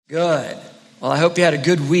Good. Well, I hope you had a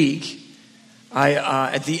good week.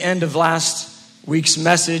 At the end of last week's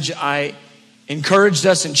message, I encouraged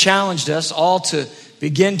us and challenged us all to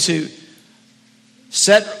begin to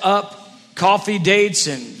set up coffee dates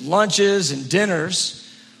and lunches and dinners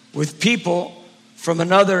with people from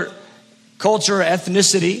another culture,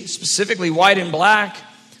 ethnicity, specifically white and black.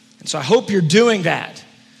 And so I hope you're doing that,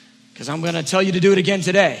 because I'm going to tell you to do it again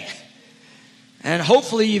today. And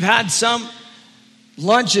hopefully you've had some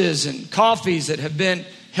lunches and coffees that have been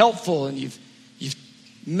helpful, and you've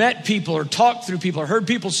met people or talked through people or heard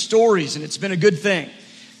people's stories, and it's been a good thing.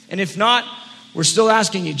 And if not, we're still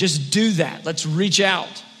asking you, just do that. Let's reach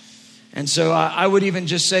out. And so I would even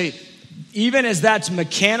just say, even as that's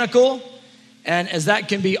mechanical and as that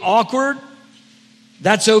can be awkward,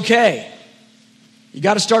 that's okay. You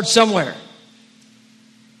got to start somewhere.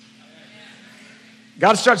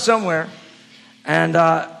 Got to start somewhere.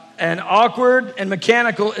 And awkward and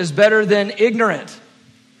mechanical is better than ignorant.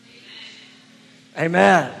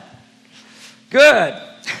 Amen. Good.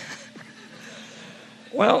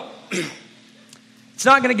 Well, it's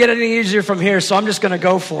not going to get any easier from here, so I'm just going to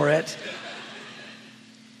go for it.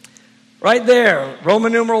 Right there,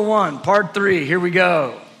 Roman numeral 1, part 3. Here we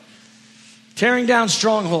go. Tearing down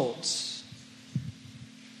strongholds.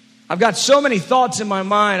 I've got so many thoughts in my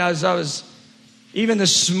mind. I was even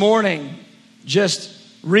this morning just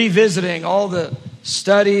revisiting all the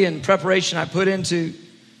study and preparation I put into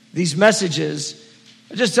these messages.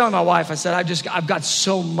 I was just telling my wife, I said, I've got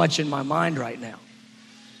so much in my mind right now.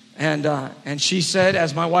 And she said,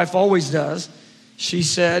 as my wife always does, she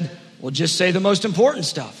said, well, just say the most important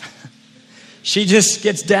stuff. She just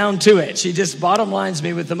gets down to it. She just bottom lines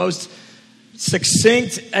me with the most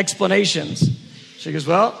succinct explanations. She goes,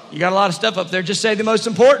 well, you got a lot of stuff up there. Just say the most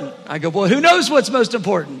important. I go, well, who knows what's most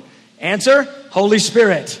important? Answer, Holy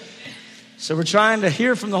Spirit. So we're trying to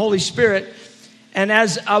hear from the Holy Spirit. And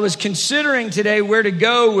as I was considering today where to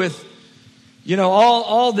go with,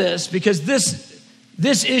 all this, because this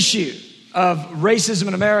issue of racism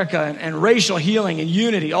in America and racial healing and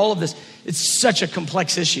unity, all of this, it's such a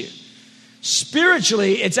complex issue.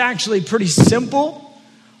 Spiritually, it's actually pretty simple,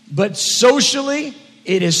 but socially,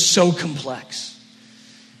 it is so complex.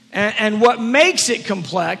 And what makes it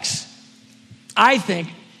complex, I think,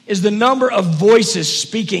 is the number of voices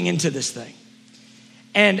speaking into this thing.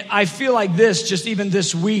 And I feel like just even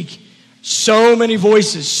this week, so many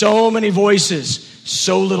voices, so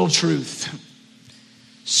little truth.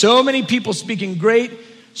 So many people speaking great,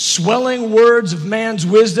 swelling words of man's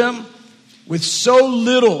wisdom with so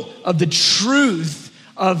little of the truth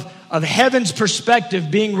of heaven's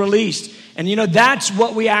perspective being released. And that's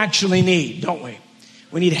what we actually need, don't we?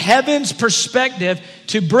 We need heaven's perspective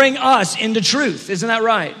to bring us into truth. Isn't that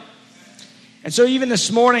right? And so even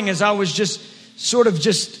this morning, as I was just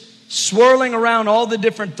swirling around all the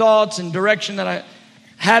different thoughts and direction that I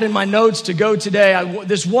had in my notes to go today,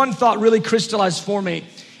 this one thought really crystallized for me.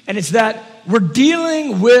 And it's that we're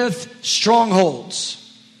dealing with strongholds.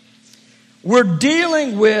 We're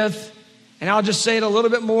dealing with, and I'll just say it a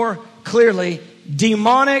little bit more clearly,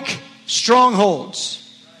 demonic strongholds.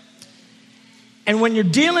 And when you're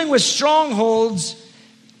dealing with strongholds,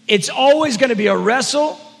 it's always going to be a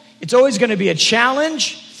wrestle. It's always going to be a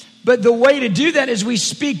challenge. But the way to do that is we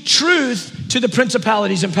speak truth to the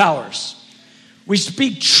principalities and powers. We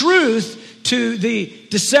speak truth to the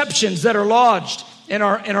deceptions that are lodged in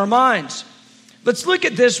our minds. Let's look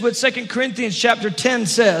at this, what 2 Corinthians chapter 10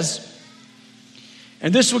 says.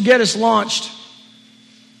 And this will get us launched.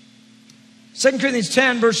 2 Corinthians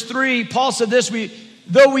 10 verse 3, Paul said this,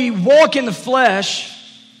 though we walk in the flesh,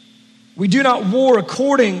 we do not war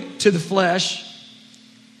according to the flesh.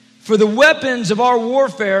 For the weapons of our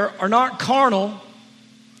warfare are not carnal,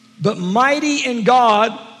 but mighty in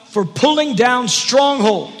God for pulling down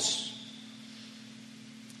strongholds.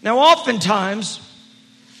 Now, oftentimes,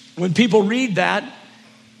 when people read that,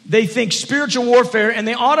 they think spiritual warfare and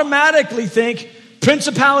they automatically think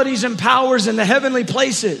principalities and powers in the heavenly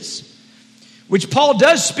places, which Paul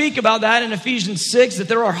does speak about that in Ephesians 6, that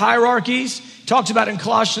there are hierarchies. He talks about in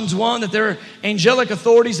Colossians 1 that there are angelic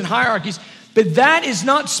authorities and hierarchies. But that is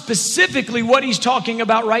not specifically what he's talking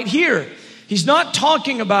about right here. He's not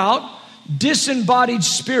talking about disembodied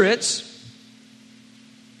spirits.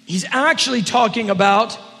 He's actually talking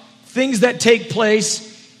about things that take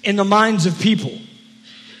place in the minds of people.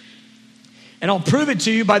 And I'll prove it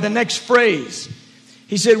to you by the next phrase.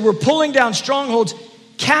 He said, we're pulling down strongholds,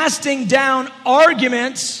 casting down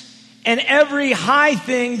arguments and every high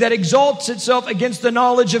thing that exalts itself against the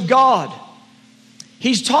knowledge of God.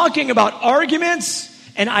 He's talking about arguments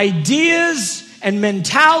and ideas and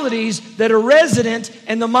mentalities that are resident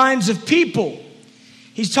in the minds of people.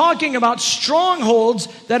 He's talking about strongholds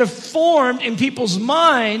that have formed in people's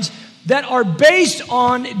minds that are based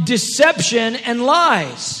on deception and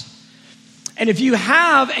lies. And if you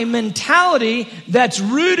have a mentality that's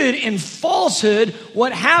rooted in falsehood,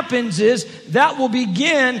 what happens is that will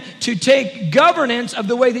begin to take governance of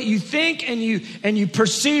the way that you think and you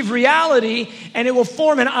perceive reality, and it will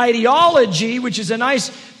form an ideology, which is a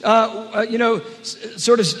nice,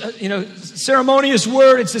 ceremonious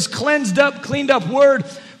word. It's this cleaned up word.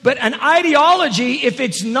 But an ideology, if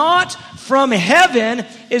it's not from heaven,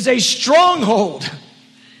 is a stronghold,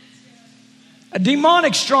 a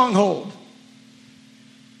demonic stronghold.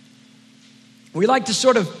 We like to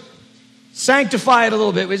sort of sanctify it a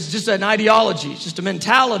little bit. It's just an ideology. It's just a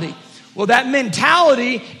mentality. Well, that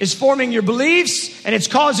mentality is forming your beliefs, and it's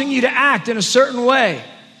causing you to act in a certain way.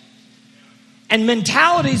 And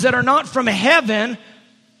mentalities that are not from heaven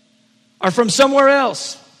are from somewhere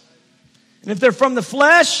else. And if they're from the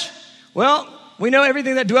flesh, well, we know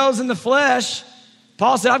everything that dwells in the flesh.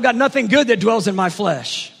 Paul said, I've got nothing good that dwells in my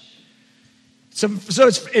flesh. So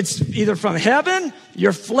it's either from heaven,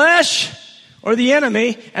 your flesh, or the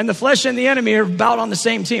enemy, and the flesh and the enemy are about on the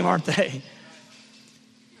same team, aren't they?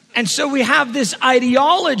 And so we have this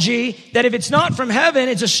ideology that if it's not from heaven,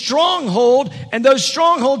 it's a stronghold, and those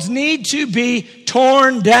strongholds need to be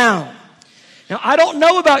torn down. Now, I don't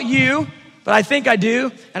know about you, but I think I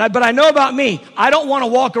do, but I know about me. I don't want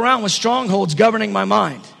to walk around with strongholds governing my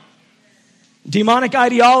mind. Demonic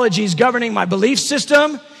ideologies governing my belief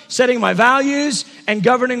system, setting my values, and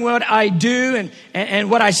governing what I do and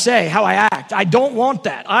what I say, how I act. I don't want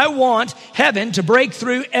that. I want heaven to break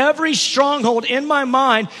through every stronghold in my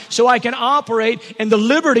mind so I can operate in the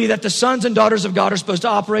liberty that the sons and daughters of God are supposed to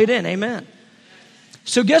operate in. Amen.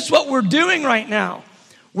 So guess what we're doing right now?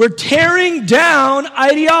 We're tearing down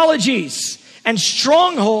ideologies and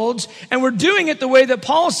strongholds, and we're doing it the way that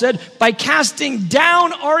Paul said, by casting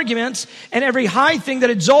down arguments and every high thing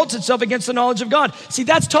that exalts itself against the knowledge of God. See,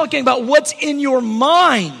 that's talking about what's in your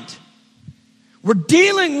mind. We're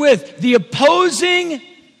dealing with the opposing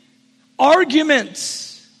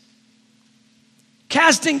arguments,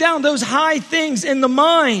 casting down those high things in the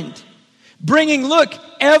mind, bringing,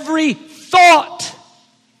 every thought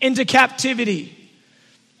into captivity.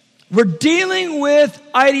 We're dealing with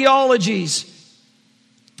ideologies,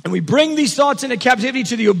 and we bring these thoughts into captivity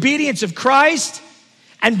to the obedience of Christ,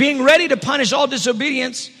 and being ready to punish all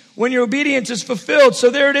disobedience when your obedience is fulfilled. So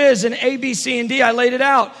there it is in A, B, C, and D. I laid it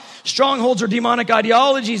out. Strongholds are demonic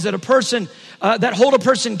ideologies that that hold a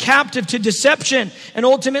person captive to deception and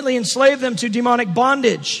ultimately enslave them to demonic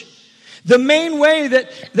bondage. The main way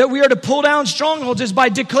that we are to pull down strongholds is by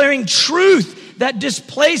declaring truth that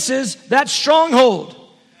displaces that stronghold.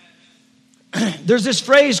 There's this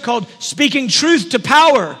phrase called speaking truth to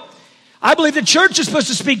power. I believe the church is supposed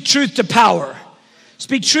to speak truth to power.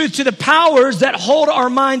 Speak truth to the powers that hold our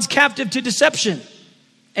minds captive to deception.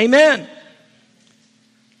 Amen.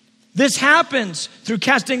 This happens through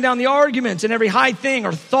casting down the arguments and every high thing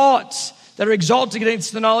or thoughts that are exalted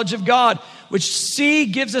against the knowledge of God, which C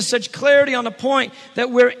gives us such clarity on the point that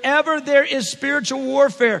wherever there is spiritual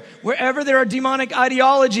warfare, wherever there are demonic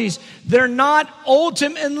ideologies, they're not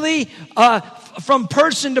ultimately from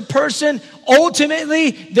person to person.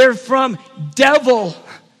 Ultimately, they're from devil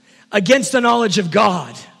against the knowledge of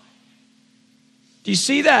God. Do you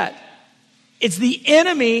see that? It's the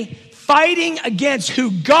enemy fighting against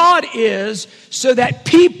who God is so that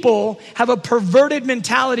people have a perverted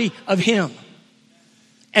mentality of him.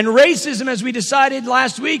 And racism, as we decided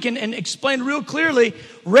last week and explained real clearly,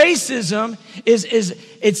 racism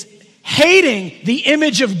it's hating the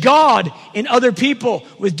image of God in other people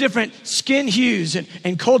with different skin hues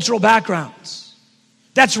and cultural backgrounds.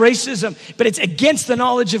 That's racism, but it's against the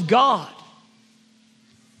knowledge of God.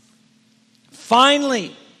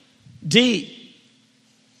 Finally, D,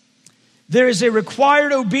 there is a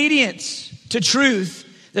required obedience to truth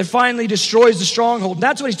that finally destroys the stronghold. And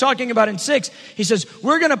that's what he's talking about in 6. He says,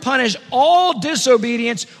 we're going to punish all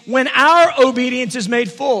disobedience when our obedience is made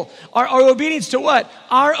full. Our obedience to what?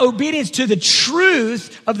 Our obedience to the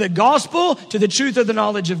truth of the gospel, to the truth of the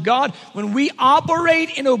knowledge of God. When we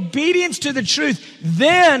operate in obedience to the truth,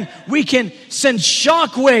 then we can send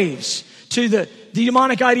shockwaves to the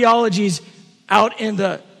demonic ideologies out in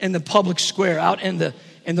the public square, out in the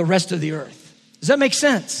rest of the earth. Does that make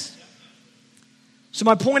sense? So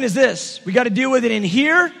my point is this: we got to deal with it in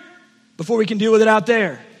here before we can deal with it out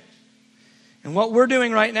there. And what we're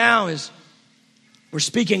doing right now is we're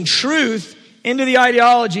speaking truth into the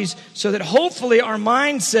ideologies so that hopefully our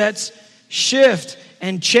mindsets shift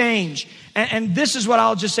and change. And this is what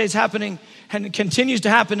I'll just say is happening and continues to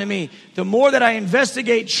happen to me. The more that I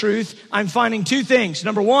investigate truth, I'm finding two things.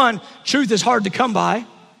 Number one, truth is hard to come by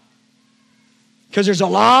because there's a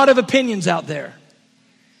lot of opinions out there.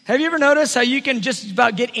 Have you ever noticed how you can just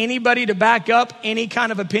about get anybody to back up any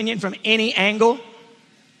kind of opinion from any angle?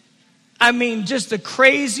 I mean, just the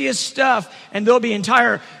craziest stuff. And there'll be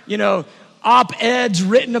entire, op-eds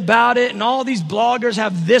written about it, and all these bloggers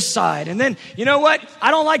have this side. And then, you know what? I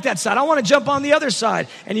don't like that side. I want to jump on the other side.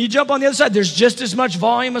 And you jump on the other side, there's just as much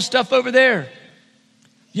volume of stuff over there.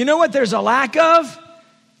 You know what there's a lack of?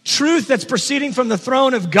 Truth that's proceeding from the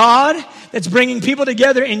throne of God, that's bringing people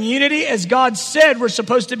together in unity as God said we're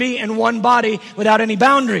supposed to be in one body without any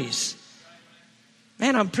boundaries.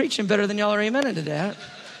 Man, I'm preaching better than y'all are amening to that.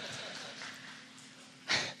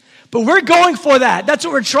 But we're going for that. That's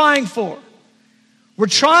what we're trying for. We're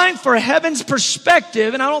trying for heaven's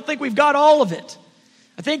perspective, and I don't think we've got all of it.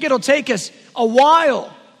 I think it'll take us a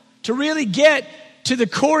while to really get to the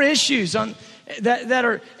core issues that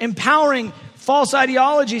are empowering false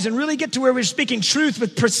ideologies and really get to where we're speaking truth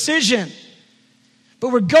with precision.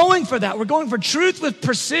 But we're going for that. We're going for truth with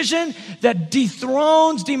precision that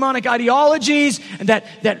dethrones demonic ideologies and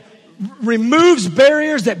that removes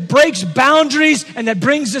barriers, that breaks boundaries, and that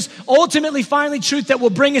brings us ultimately, finally, truth that will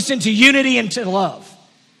bring us into unity and to love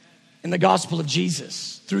in the gospel of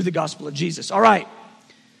Jesus, through the gospel of Jesus. All right.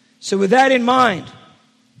 So with that in mind,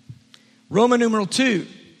 Roman numeral 2,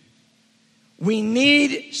 we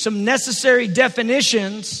need some necessary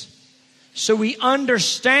definitions so we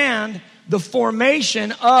understand the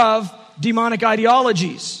formation of demonic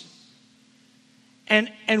ideologies.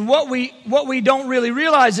 And what we don't really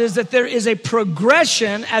realize is that there is a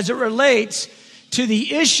progression as it relates to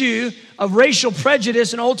the issue of racial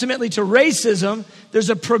prejudice and ultimately to racism. There's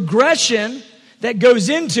a progression that goes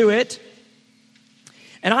into it.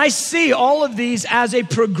 And I see all of these as a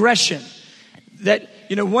progression. That,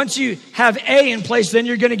 once you have A in place, then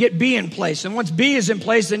you're going to get B in place. And once B is in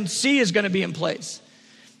place, then C is going to be in place.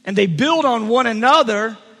 And they build on one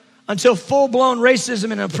another until full-blown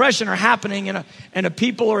racism and oppression are happening in a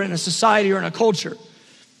people or in a society or in a culture.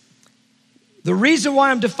 The reason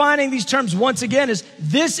why I'm defining these terms once again is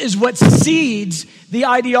this is what seeds the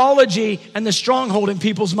ideology and the stronghold in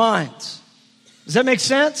people's minds. Does that make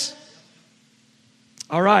sense?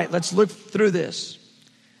 All right, let's look through this.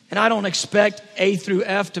 And I don't expect A through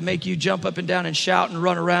F to make you jump up and down and shout and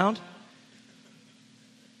run around.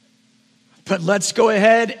 But let's go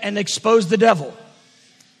ahead and expose the devil.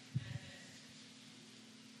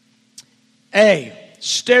 A,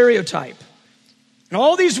 stereotype. And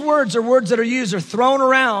all these words are words that are used or thrown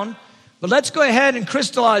around, but let's go ahead and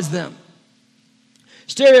crystallize them.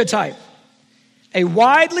 Stereotype. A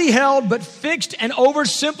widely held but fixed and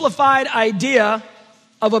oversimplified idea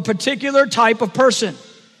of a particular type of person.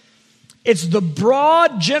 It's the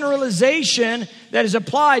broad generalization that is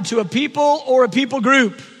applied to a people or a people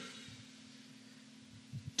group.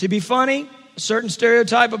 To be funny, a certain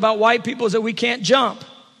stereotype about white people is that we can't jump.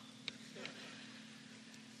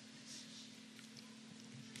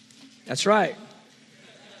 That's right.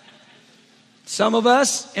 Some of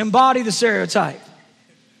us embody the stereotype,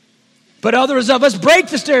 but others of us break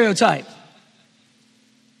the stereotype.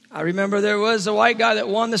 I remember there was a white guy that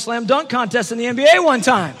won the slam dunk contest in the NBA one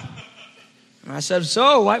time. And I said,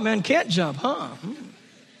 so white men can't jump, huh?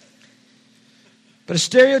 But a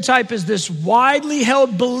stereotype is this widely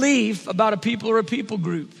held belief about a people or a people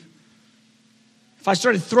group. If I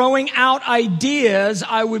started throwing out ideas,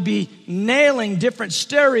 I would be nailing different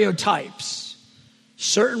stereotypes.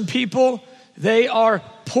 Certain people, they are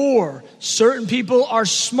poor. Certain people are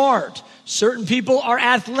smart. Certain people are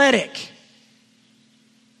athletic.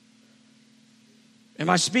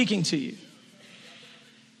 Am I speaking to you?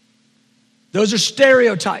 Those are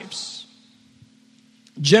stereotypes.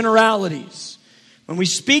 Generalities. When we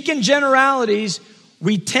speak in generalities,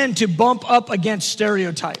 we tend to bump up against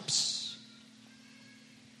stereotypes.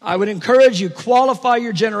 I would encourage you, qualify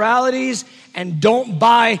your generalities and don't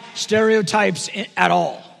buy stereotypes at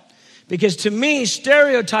all. Because to me,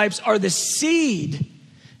 stereotypes are the seed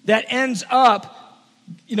that ends up,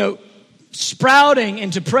 sprouting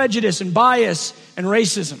into prejudice and bias and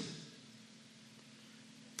racism.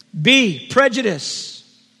 B, prejudice.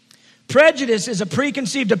 Prejudice is a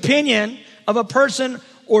preconceived opinion of a person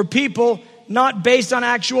or people not based on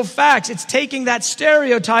actual facts. It's taking that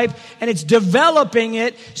stereotype and it's developing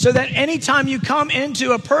it so that anytime you come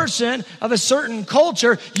into a person of a certain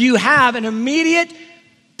culture, you have an immediate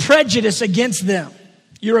prejudice against them.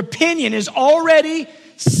 Your opinion is already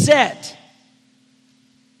set.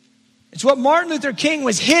 It's what Martin Luther King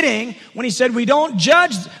was hitting when he said, we don't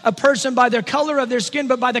judge a person by their color of their skin,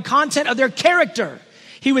 but by the content of their character.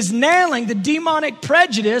 He was nailing the demonic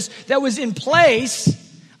prejudice that was in place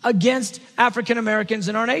against African Americans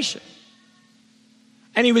in our nation.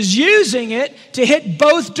 And he was using it to hit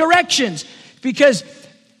both directions. Because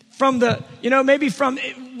from the, maybe from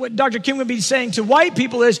what Dr. King would be saying to white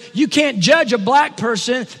people is, you can't judge a black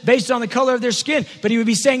person based on the color of their skin. But he would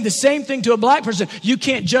be saying the same thing to a black person. You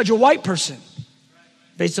can't judge a white person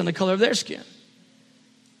based on the color of their skin.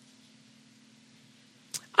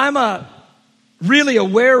 I'm really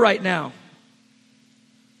aware right now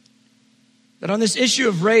that on this issue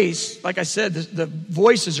of race, like I said, the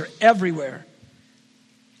voices are everywhere.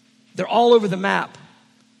 They're all over the map.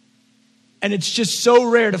 And it's just so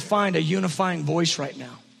rare to find a unifying voice right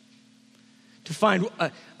now. To find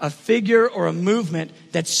a figure or a movement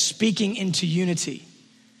that's speaking into unity.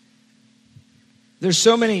 There's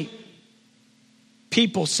so many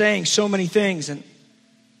people saying so many things, and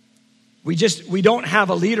we don't have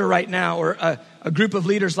a leader right now, or a group of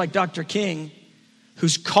leaders like Dr. King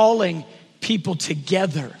who's calling people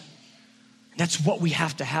together. That's what we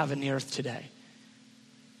have to have in the earth today.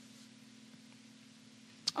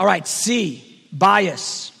 All right, C,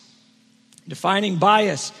 bias. Defining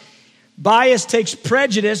bias. Bias takes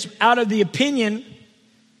prejudice out of the opinion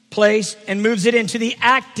place and moves it into the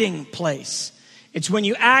acting place. It's when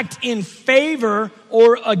you act in favor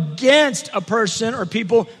or against a person or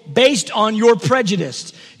people based on your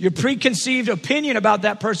prejudice, your preconceived opinion about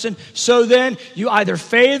that person. So then you either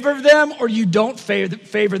favor them or you don't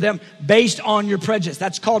favor them based on your prejudice.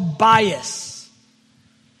 That's called bias.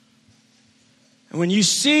 And when you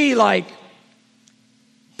see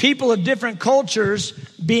people of different cultures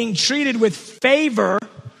being treated with favor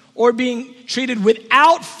or being treated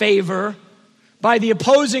without favor by the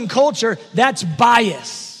opposing culture, that's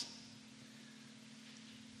bias.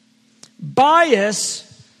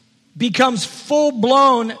 Bias becomes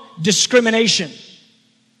full-blown discrimination.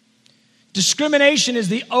 Discrimination is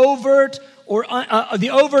the overt,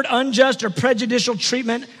 unjust, or prejudicial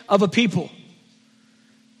treatment of a people.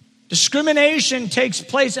 Discrimination takes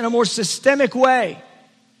place in a more systemic way.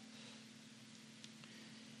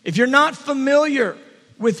 If you're not familiar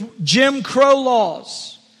with Jim Crow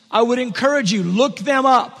laws, I would encourage you, look them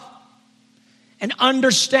up and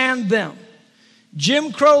understand them.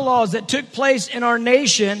 Jim Crow laws that took place in our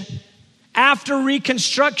nation after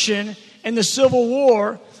Reconstruction and the Civil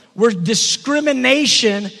War were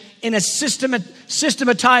discrimination in a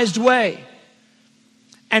systematized way.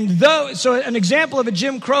 So an example of a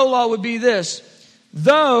Jim Crow law would be this.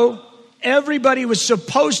 Though everybody was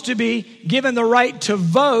supposed to be given the right to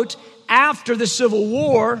vote after the Civil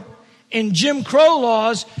War, in Jim Crow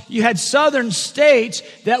laws, you had southern states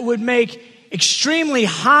that would make extremely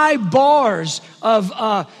high bars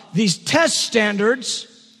of these test standards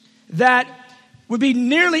that would be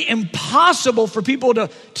nearly impossible for people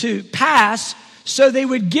to pass. So they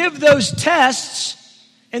would give those tests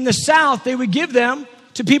in the South, they would give them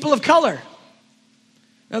to people of color.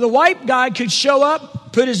 Now the white guy could show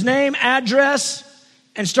up, put his name, address,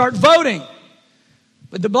 and start voting.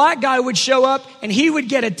 But the black guy would show up and he would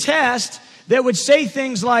get a test that would say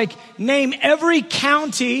things like, name every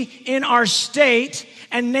county in our state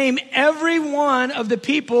and name every one of the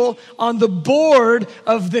people on the board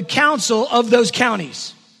of the council of those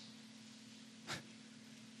counties.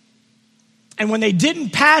 And when they didn't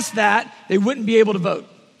pass that, they wouldn't be able to vote.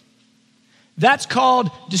 That's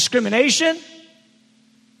called discrimination.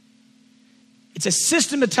 It's a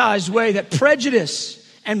systematized way that prejudice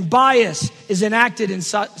and bias is enacted in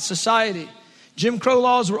society. Jim Crow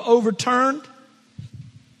laws were overturned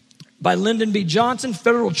by Lyndon B. Johnson.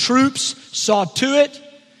 Federal troops saw to it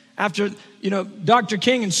after, Dr.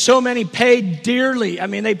 King and so many paid dearly.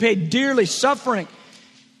 They paid dearly, suffering.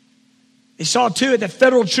 They saw to it that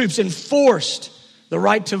federal troops enforced the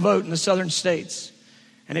right to vote in the southern states.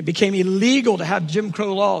 And it became illegal to have Jim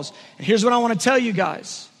Crow laws. And here's what I want to tell you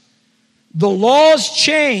guys. The laws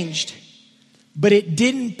changed, but it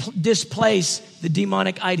didn't displace the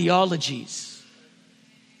demonic ideologies.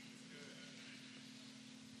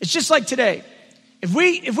 It's just like today. If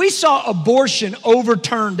we saw abortion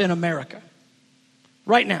overturned in America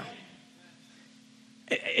right now,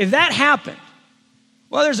 if that happened,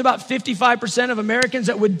 well, there's about 55% of Americans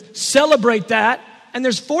that would celebrate that, and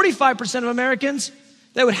there's 45% of Americans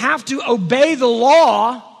that would have to obey the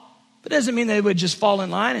law, but it doesn't mean they would just fall in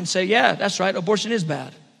line and say, yeah, that's right, abortion is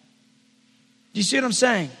bad. Do you see what I'm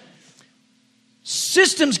saying?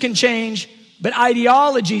 Systems can change, but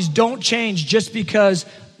ideologies don't change just because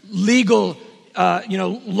legal,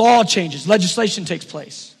 law changes, legislation takes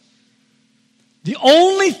place. The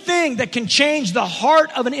only thing that can change the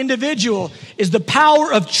heart of an individual is the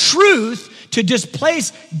power of truth to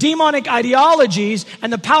displace demonic ideologies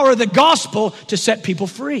and the power of the gospel to set people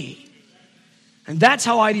free. And that's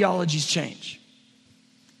how ideologies change.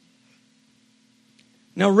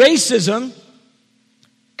 Now, racism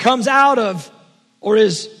comes out of, or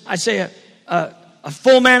is, I say, a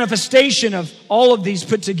full manifestation of all of these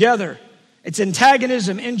put together. It's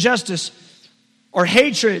antagonism, injustice, or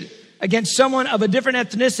hatred against someone of a different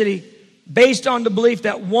ethnicity based on the belief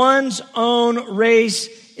that one's own race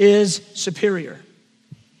is superior.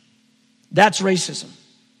 That's racism.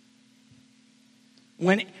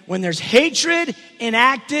 When there's hatred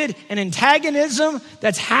enacted and antagonism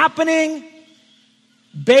that's happening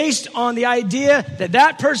based on the idea that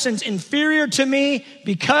that person's inferior to me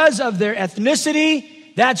because of their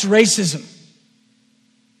ethnicity, that's racism.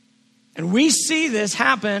 And we see this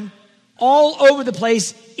happen all over the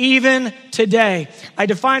place, even today. I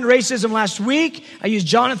defined racism last week. I used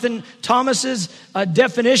Jonathan Thomas's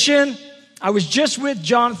definition. I was just with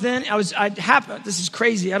Jonathan. This is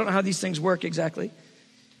crazy. I don't know how these things work exactly.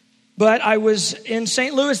 But I was in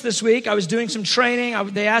St. Louis this week. I was doing some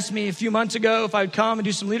training. They asked me a few months ago if I would come and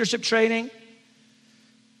do some leadership training,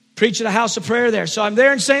 preach at a house of prayer there. So I'm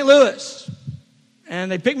there in St. Louis.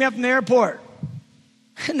 And they picked me up from the airport.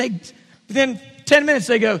 And within 10 minutes,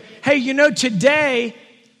 they go, hey, today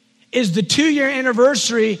is the 2-year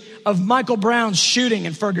anniversary of Michael Brown's shooting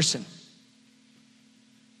in Ferguson.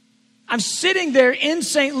 I'm sitting there in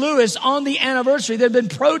St. Louis on the anniversary. There have been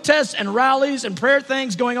protests and rallies and prayer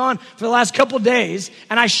things going on for the last couple of days,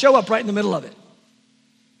 and I show up right in the middle of it.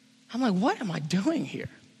 I'm like, what am I doing here?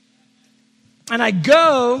 And I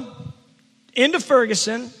go into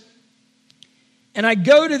Ferguson, and I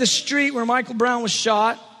go to the street where Michael Brown was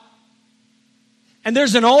shot, and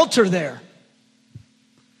there's an altar there.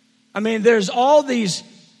 I mean, there's all these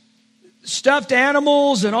stuffed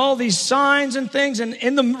animals and all these signs and things,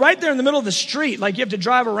 and right there in the middle of the street, like you have to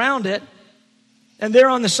drive around it. And there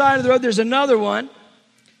on the side of the road, there's another one.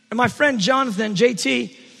 And my friend Jonathan,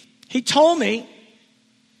 JT, he told me,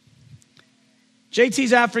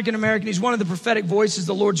 JT's African American. He's one of the prophetic voices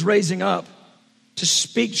the Lord's raising up to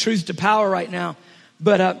speak truth to power right now.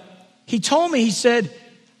 But he told me, he said,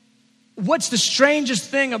 what's the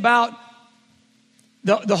strangest thing about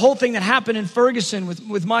the whole thing that happened in Ferguson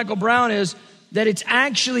with Michael Brown is that it's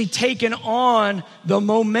actually taken on the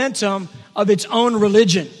momentum of its own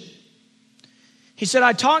religion. He said,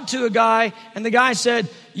 I talked to a guy, and the guy said,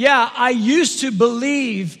 yeah, I used to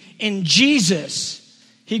believe in Jesus.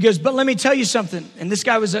 He goes, but let me tell you something. And this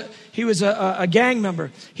guy was a gang member.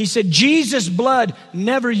 He said, Jesus' blood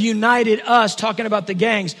never united us, talking about the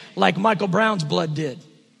gangs, like Michael Brown's blood did.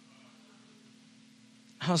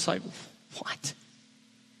 I was like, what?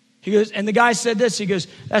 He goes, and the guy said this, he goes,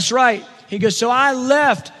 that's right. He goes, so I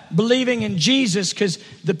left believing in Jesus because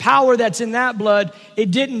the power that's in that blood,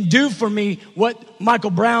 it didn't do for me what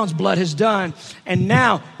Michael Brown's blood has done. And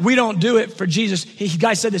now we don't do it for Jesus. The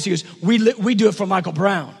guy said this, he goes, we do it for Michael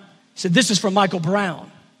Brown. He said, this is for Michael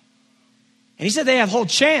Brown. And he said they have whole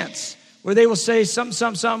chants where they will say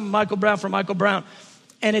something, Michael Brown for Michael Brown.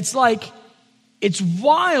 And it's like, it's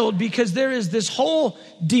wild because there is this whole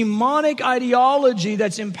demonic ideology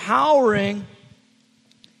that's empowering,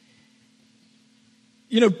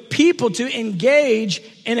 people to engage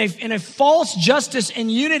in a false justice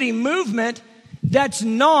and unity movement that's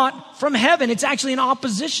not from heaven. It's actually in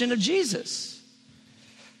opposition of Jesus.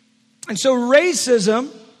 And so racism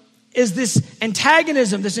is this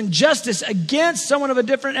antagonism, this injustice against someone of a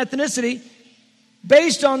different ethnicity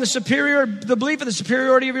based on the belief of the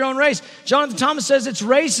superiority of your own race. Jonathan Thomas says it's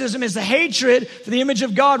racism is the hatred for the image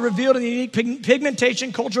of God revealed in the unique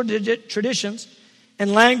pigmentation, cultural traditions,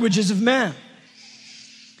 and languages of men.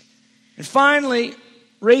 And finally,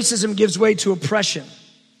 racism gives way to oppression.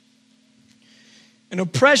 And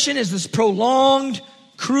oppression is this prolonged,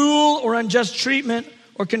 cruel, or unjust treatment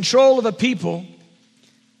or control of a people.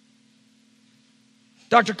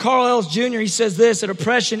 Dr. Carl Ellis Jr., he says this, that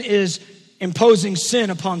oppression is imposing sin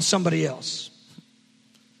upon somebody else.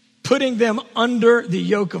 Putting them under the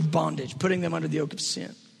yoke of bondage. Putting them under the yoke of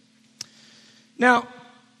sin. Now,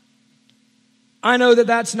 I know that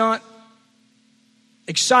that's not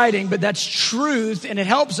exciting, but that's truth, and it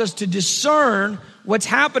helps us to discern what's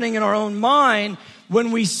happening in our own mind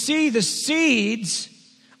when we see the seeds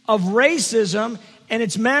of racism and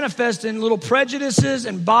it's manifest in little prejudices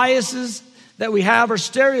and biases that we have or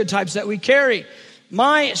stereotypes that we carry.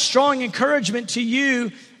 My strong encouragement to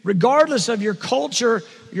you, regardless of your culture,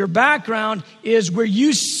 your background, is where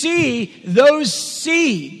you see those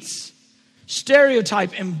seeds,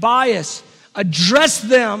 stereotype and bias address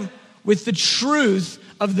them with the truth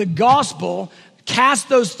of the gospel, cast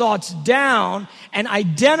those thoughts down, and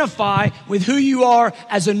identify with who you are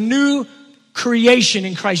as a new creation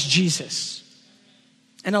in Christ Jesus.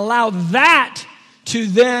 And allow that to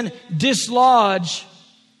then dislodge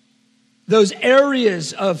those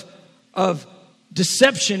areas of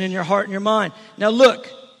deception in your heart and your mind. Now look,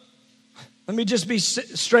 let me just be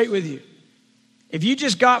straight with you. If you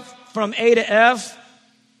just got from A to F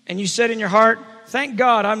and you said in your heart, thank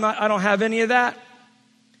God I don't have any of that,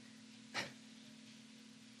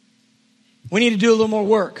 we need to do a little more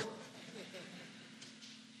work.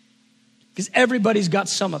 Because everybody's got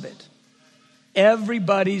some of it.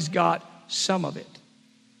 Everybody's got some of it.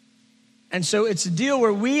 And so it's a deal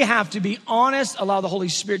where we have to be honest, allow the Holy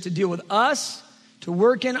Spirit to deal with us, to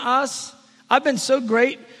work in us. I've been so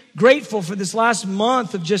grateful for this last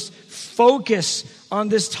month of just focus on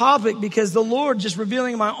this topic, because the Lord just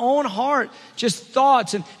revealing in my own heart just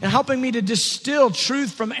thoughts and helping me to distill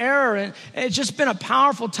truth from error. And it's just been a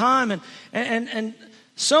powerful time. And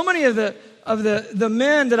so many of the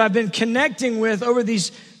men that I've been connecting with over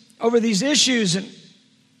these issues and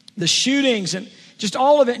the shootings and just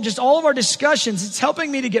all of it, and just all of our discussions, it's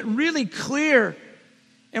helping me to get really clear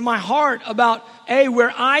in my heart about, A,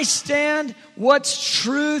 where I stand, what's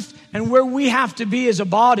truth, and where we have to be as a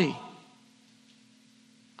body.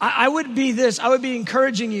 I would be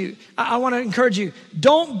encouraging you. I want to encourage you.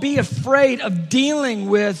 Don't be afraid of dealing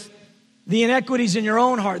with the inequities in your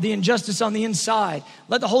own heart, the injustice on the inside.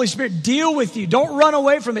 Let the Holy Spirit deal with you. Don't run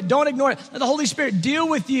away from it. Don't ignore it. Let the Holy Spirit deal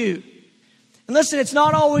with you. And listen, it's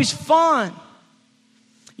not always fun.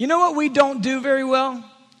 You know what we don't do very well?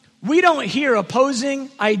 We don't hear opposing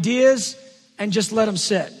ideas and just let them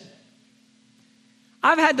sit.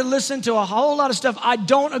 I've had to listen to a whole lot of stuff I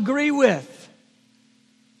don't agree with.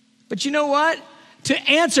 But you know what? To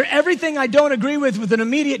answer everything I don't agree with an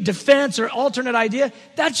immediate defense or alternate idea,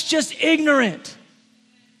 that's just ignorant.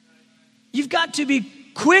 You've got to be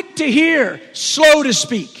quick to hear, slow to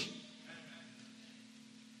speak,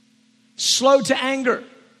 slow to anger,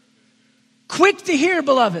 quick to hear,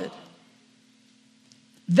 beloved.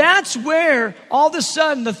 That's where all of a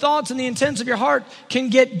sudden the thoughts and the intents of your heart can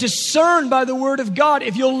get discerned by the Word of God.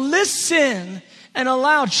 If you'll listen and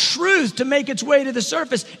allow truth to make its way to the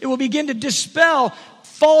surface, it will begin to dispel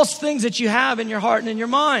false things that you have in your heart and in your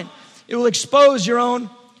mind. It will expose your own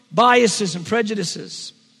biases and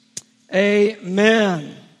prejudices.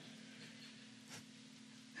 Amen.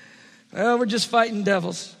 Well, we're just fighting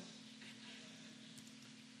devils.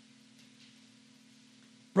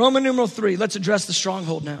 Roman numeral 3, let's address the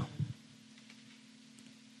stronghold now.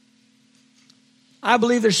 I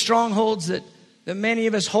believe there's strongholds that many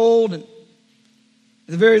of us hold, and at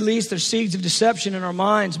the very least, there's seeds of deception in our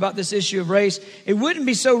minds about this issue of race. It wouldn't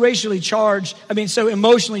be so so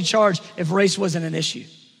emotionally charged if race wasn't an issue.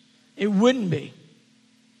 It wouldn't be.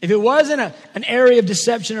 If it wasn't an area of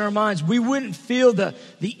deception in our minds, we wouldn't feel the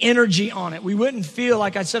energy on it. We wouldn't feel,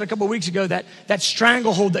 like I said a couple of weeks ago, that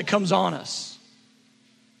stranglehold that comes on us.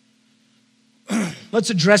 Let's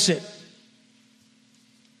address it.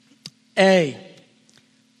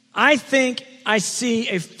 I think I see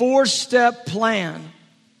a 4-step plan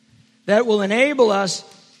that will enable us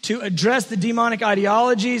to address the demonic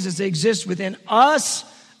ideologies as they exist within us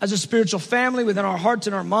as a spiritual family, within our hearts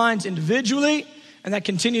and our minds individually, and that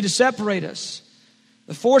continue to separate us.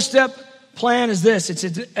 The 4-step plan is this. It's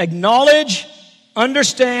acknowledge,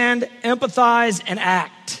 understand, empathize, and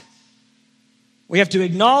act. We have to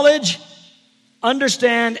acknowledge,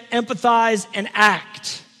 understand, empathize, and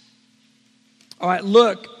act. All right,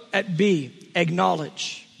 look at B,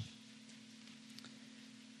 acknowledge.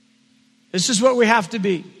 This is what we have to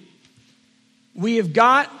be. We have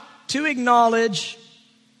got to acknowledge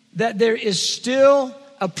that there is still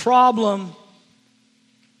a problem,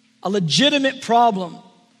 a legitimate problem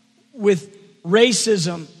with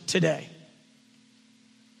racism today.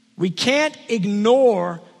 We can't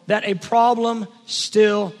ignore that a problem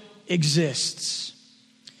still exists.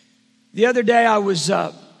 The other day I was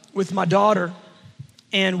with my daughter,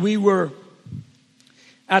 and we were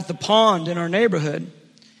at the pond in our neighborhood.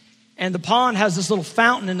 And the pond has this little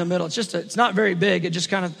fountain in the middle. It's not very big. It just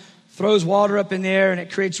kind of throws water up in the air and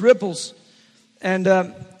it creates ripples. And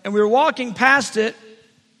we were walking past it.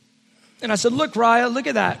 And I said, look, Raya, look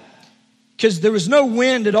at that. Because there was no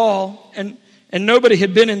wind at all. And nobody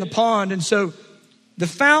had been in the pond. And so the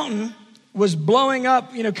fountain was blowing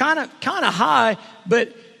up, kind of high.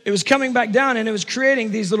 But it was coming back down and it was creating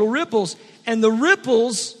these little ripples. And the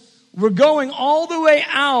ripples were going all the way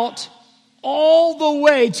out, all the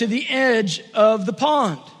way to the edge of the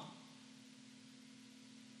pond.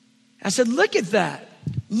 I said, look at that.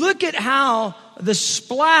 Look at how the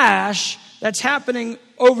splash that's happening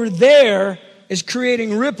over there is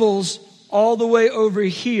creating ripples all the way over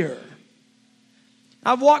here.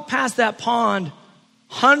 I've walked past that pond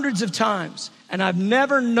hundreds of times, and I've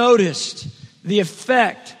never noticed the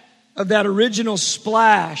effect of that original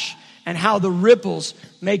splash and how the ripples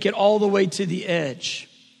make it all the way to the edge.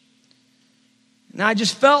 And I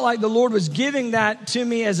just felt like the Lord was giving that to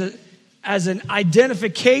me as an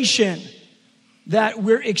identification that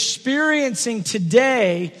we're experiencing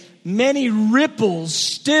today many ripples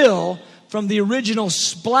still from the original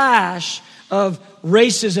splash of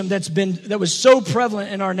racism that was so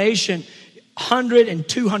prevalent in our nation 100 and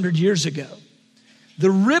 200 years ago.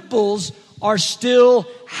 The ripples are still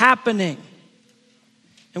happening.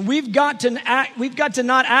 And we've got to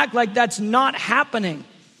not act like that's not happening.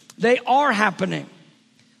 They are happening.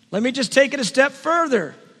 Let me just take it a step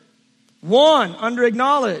further. One, under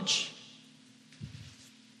acknowledge.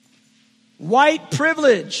 White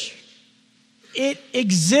privilege. It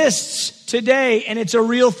exists today and it's a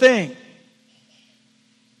real thing.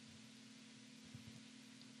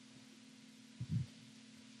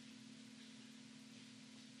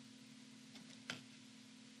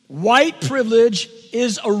 White privilege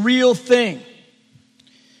is a real thing.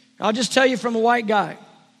 I'll just tell you from a white guy.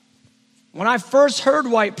 When I first heard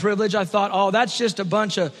white privilege, I thought, oh, that's just a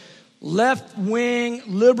bunch of left-wing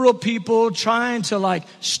liberal people trying to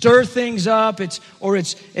stir things up.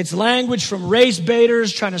 It's language from race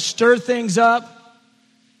baiters trying to stir things up.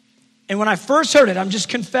 And when I first heard it, I'm just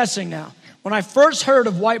confessing now. When I first heard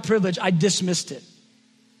of white privilege, I dismissed it.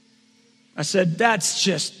 I said,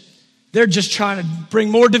 they're just trying to bring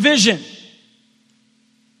more division.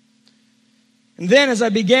 And then as I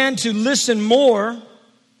began to listen more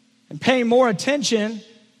and pay more attention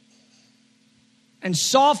and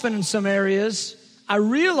soften in some areas, I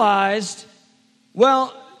realized,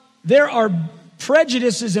 there are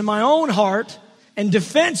prejudices in my own heart and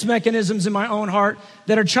defense mechanisms in my own heart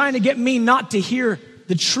that are trying to get me not to hear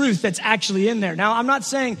the truth that's actually in there. Now, I'm not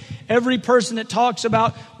saying every person that talks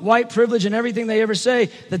about white privilege and everything they ever say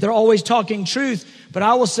that they're always talking truth, but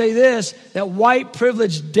I will say this, that white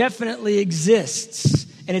privilege definitely exists,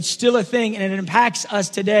 and it's still a thing, and it impacts us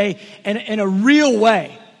today in a real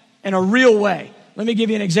way, Let me give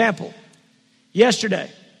you an example.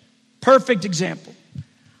 Yesterday, perfect example.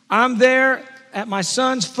 I'm there at my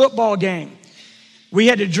son's football game. We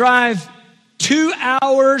had to drive 2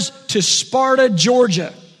 hours to Sparta,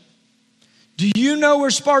 Georgia. Do you know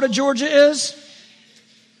where Sparta, Georgia is?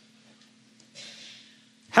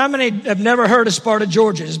 How many have never heard of Sparta,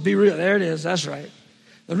 Georgia? Just be real. There it is. That's right.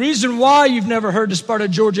 The reason why you've never heard of Sparta,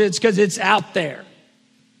 Georgia, it's because it's out there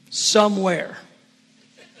somewhere.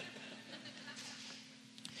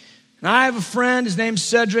 And I have a friend, his name's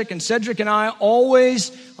Cedric, and Cedric and I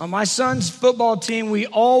always, on my son's football team, we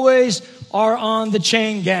always are on the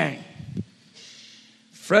chain gang.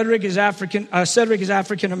 Cedric is African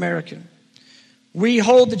American. We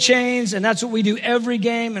hold the chains, and that's what we do every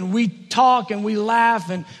game, and we talk and we laugh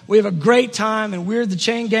and we have a great time, and we're the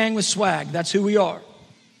chain gang with swag. That's who we are.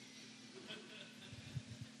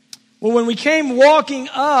 Well, when we came walking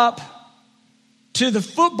up to the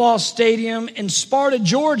football stadium in Sparta,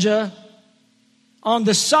 Georgia, on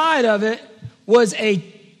the side of it was a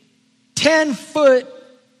 10-foot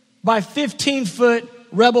by 15-foot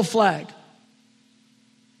rebel flag.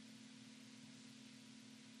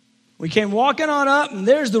 We came walking on up, and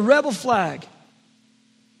there's the rebel flag.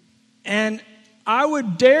 And I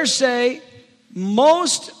would dare say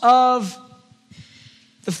most of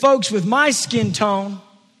the folks with my skin tone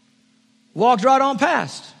walked right on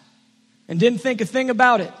past and didn't think a thing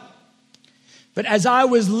about it. But as I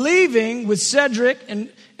was leaving with Cedric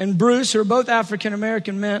and Bruce, who are both African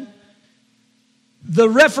American men, the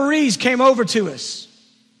referees came over to us.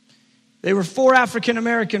 They were 4 African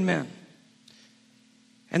American men.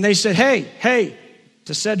 And they said, hey,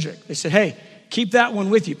 to Cedric. They said, hey, keep that one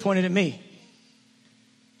with you, pointed at me.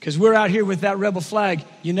 Because we're out here with that rebel flag.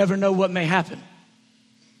 You never know what may happen.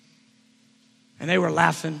 And they were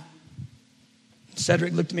laughing.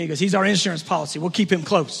 Cedric looked at me and goes, he's our insurance policy. We'll keep him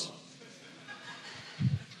close.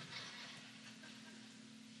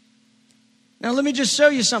 Now, let me just show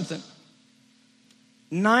you something.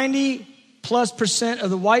 90+% of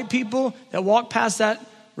the white people that walk past that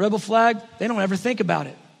rebel flag, they don't ever think about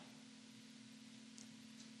it.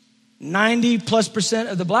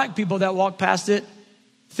 90+% of the black people that walk past it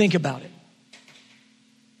think about it.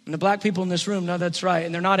 And the black people in this room know that's right.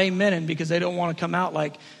 And they're not amening because they don't want to come out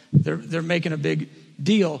like they're making a big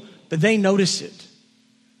deal. But they notice it.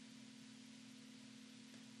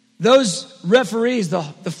 those referees, the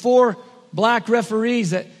four black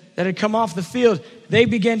referees that had come off the field, they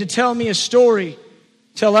began to tell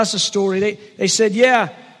us a story. They said, yeah,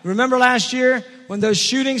 remember last year when those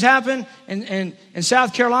shootings happened in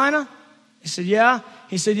South Carolina? He said, yeah.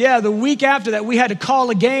 He said, yeah, the week after that, we had to call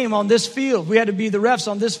a game on this field. We had to be the refs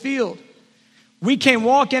on this field. We came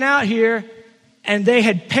walking out here, and they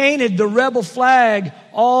had painted the rebel flag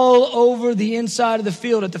all over the inside of the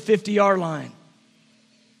field at the 50-yard line.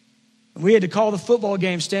 And we had to call the football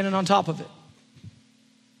game standing on top of it.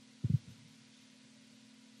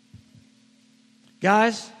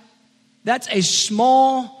 Guys, that's a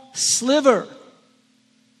small sliver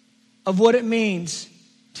of what it means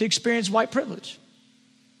to experience white privilege.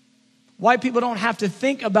 White people don't have to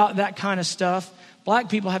think about that kind of stuff. Black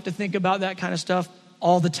people have to think about that kind of stuff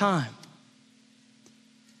all the time.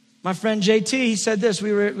 My friend JT, he said this.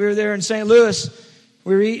 We were there in St. Louis.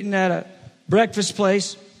 We were eating at a breakfast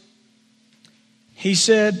place. He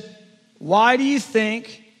said, why do you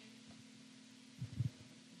think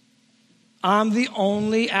I'm the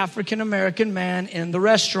only African-American man in the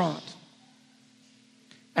restaurant?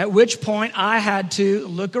 At which point I had to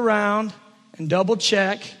look around and double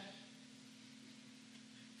check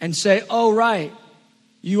and say, oh, right,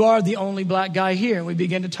 you are the only black guy here. And we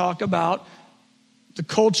began to talk about the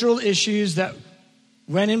cultural issues that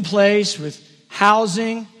went in place with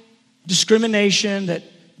housing, discrimination that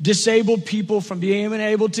disabled people from being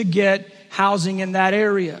able to get housing in that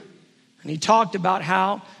area. And he talked about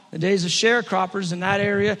how the days of sharecroppers in that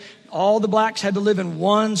area, all the blacks had to live in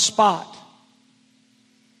one spot.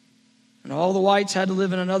 And all the whites had to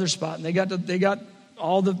live in another spot. And they got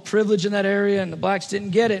all the privilege in that area, and the blacks didn't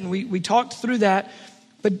get it. And we talked through that.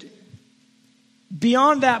 But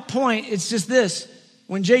beyond that point, it's just this.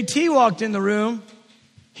 When JT walked in the room,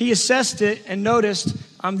 he assessed it and noticed,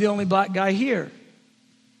 I'm the only black guy here.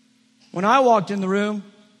 When I walked in the room,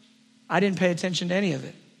 I didn't pay attention to any of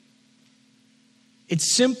it.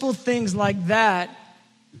 It's simple things like that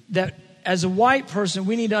as a white person,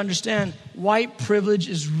 we need to understand white privilege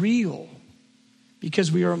is real.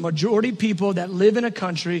 Because we are a majority people that live in a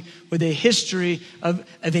country with a history of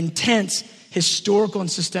intense historical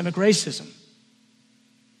and systemic racism.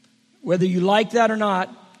 Whether you like that or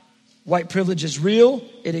not, white privilege is real,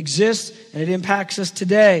 it exists, and it impacts us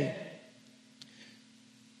today.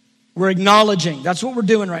 We're acknowledging. That's what we're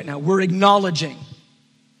doing right now. We're acknowledging.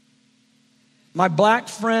 My black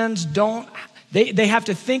friends they have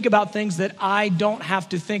to think about things that I don't have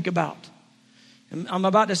to think about. And I'm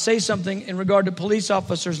about to say something in regard to police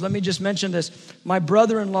officers. Let me just mention this. My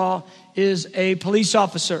brother-in-law is a police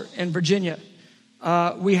officer in Virginia.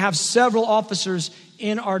 We have several officers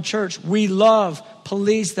in our church. We love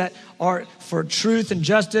police that are for truth and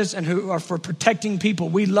justice and who are for protecting people.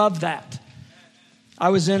 We love that. I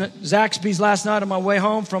was in Zaxby's last night on my way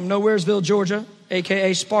home from Nowheresville, Georgia,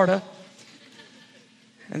 a.k.a. Sparta.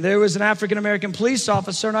 And there was an African-American police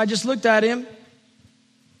officer, and I just looked at him,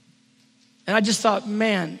 and I just thought,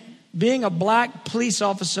 man, being a black police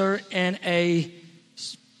officer in a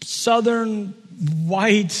southern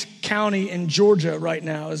white county in Georgia right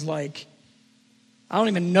now is like, I don't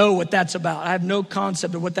even know what that's about. I have no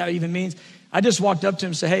concept of what that even means. I just walked up to him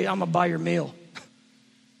and said, hey, I'm going to buy your meal.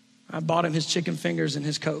 I bought him his chicken fingers and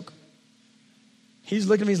his Coke. He's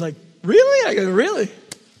looking at me, he's like, really? I go, really?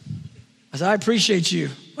 I said, I appreciate you.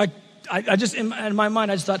 Like, I just, in my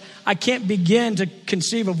mind, I just thought, I can't begin to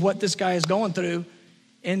conceive of what this guy is going through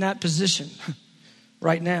in that position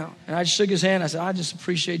right now. And I just shook his hand. I said, I just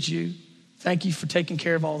appreciate you. Thank you for taking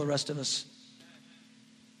care of all the rest of us.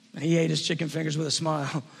 And he ate his chicken fingers with a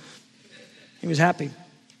smile. He was happy.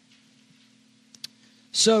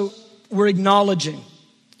 So we're acknowledging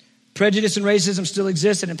prejudice and racism still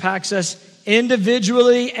exists and impacts us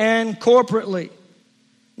individually and corporately.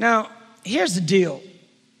 Now, here's the deal.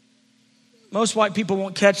 Most white people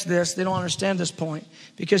won't catch this. They don't understand this point.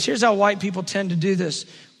 Because here's how white people tend to do this.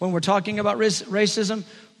 When we're talking about racism,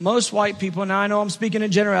 most white people, now I know I'm speaking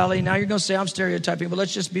in generality, now you're going to say I'm stereotyping, but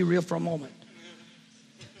let's just be real for a moment.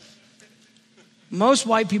 Most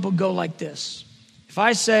white people go like this. If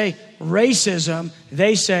I say racism,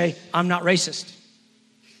 they say I'm not racist.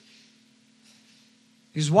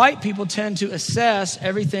 Because white people tend to assess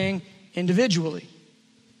everything individually.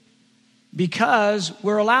 Because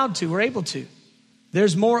we're allowed to, we're able to.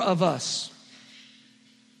 There's more of us.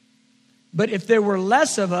 But if there were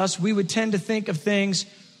less of us, we would tend to think of things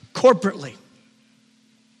corporately.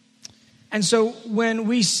 And so when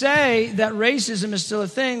we say that racism is still a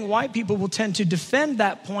thing, white people will tend to defend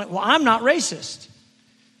that point. Well, I'm not racist.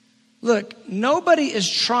 Look, nobody is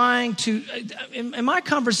trying to, in my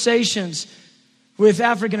conversations, with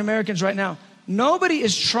African Americans right now. Nobody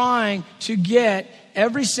is trying to get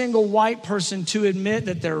every single white person to admit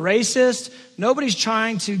that they're racist. Nobody's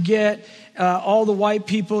trying to get all the white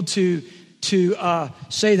people to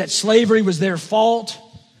say that slavery was their fault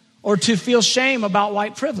or to feel shame about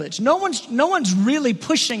white privilege. No one's really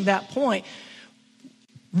pushing that point.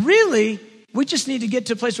 Really, we just need to get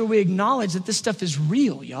to a place where we acknowledge that this stuff is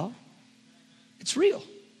real, y'all. It's real.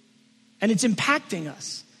 And it's impacting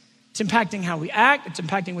us. It's impacting how we act. It's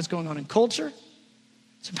impacting what's going on in culture.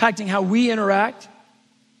 It's impacting how we interact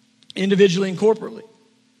individually and corporately.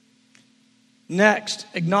 Next,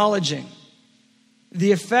 acknowledging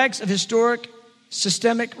the effects of historic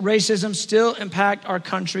systemic racism still impact our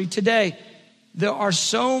country today. There are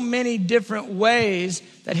so many different ways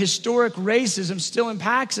that historic racism still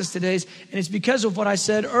impacts us today, and it's because of what I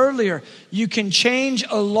said earlier. You can change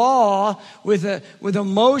a law with a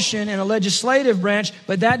motion in a legislative branch,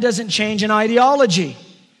 but that doesn't change an ideology.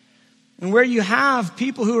 And where you have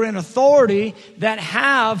people who are in authority that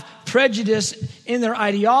have prejudice in their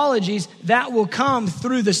ideologies, that will come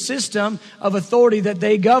through the system of authority that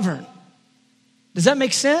they govern. Does that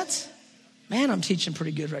make sense? Man, I'm teaching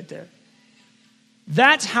pretty good right there.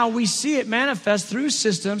 That's how we see it manifest through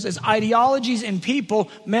systems, as ideologies and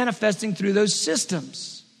people manifesting through those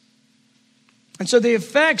systems. And so the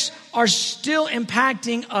effects are still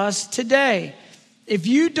impacting us today. If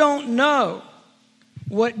you don't know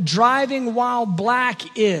what driving while black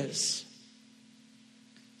is,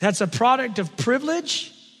 that's a product of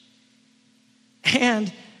privilege,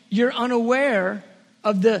 and you're unaware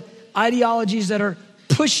of the ideologies that are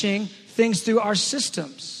pushing things through our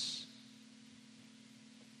systems.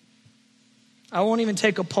 I won't even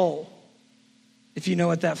take a poll if you know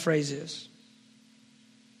what that phrase is.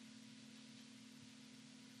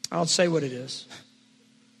 I'll say what it is.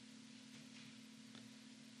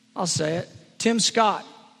 I'll say it. Tim Scott.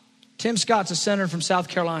 Tim Scott's a senator from South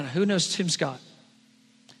Carolina. Who knows Tim Scott?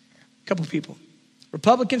 A couple people.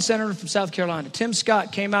 Republican senator from South Carolina. Tim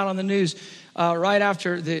Scott came out on the news right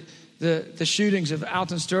after the shootings of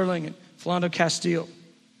Alton Sterling and Philando Castile.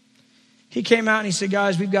 He came out and he said,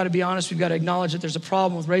 guys, we've got to be honest. We've got to acknowledge that there's a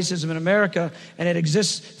problem with racism in America, and it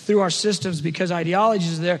exists through our systems because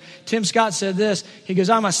ideologies are there. Tim Scott said this. He goes,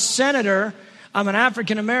 I'm a senator. I'm an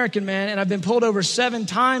African-American man, and I've been pulled over 7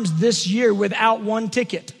 times this year without one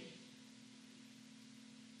ticket.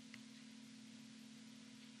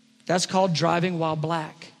 That's called driving while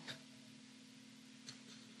black.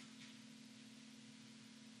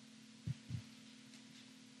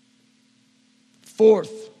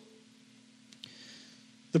 Fourth,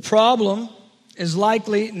 the problem is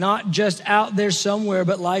likely not just out there somewhere,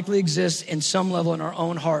 but likely exists in some level in our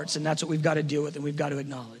own hearts. And that's what we've got to deal with and we've got to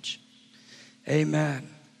acknowledge. Amen.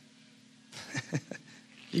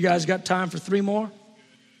 You guys got time for 3 more?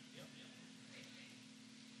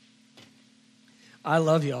 I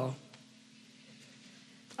love y'all.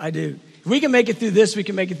 I do. If we can make it through this, we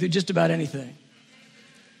can make it through just about anything.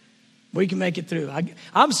 We can make it through.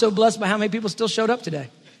 I'm so blessed by how many people still showed up today.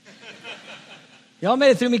 Y'all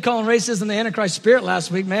made it through me calling racism the Antichrist spirit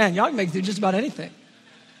last week. Man, y'all can make it through just about anything.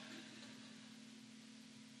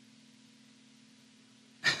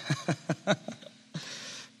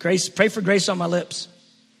 Grace, pray for grace on my lips.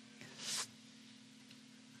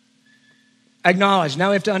 Acknowledge. Now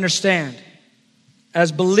we have to understand.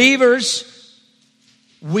 As believers,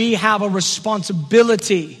 we have a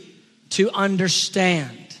responsibility to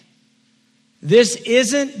understand. This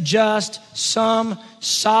isn't just some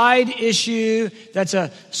side issue that's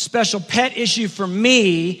a special pet issue for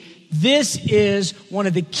me. This is one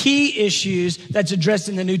of the key issues that's addressed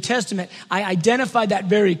in the New Testament. I identified that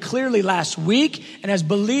very clearly last week. And as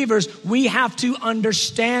believers, we have to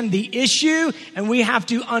understand the issue and we have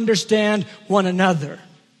to understand one another.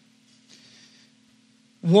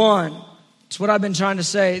 1, it's what I've been trying to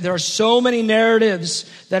say. There are so many narratives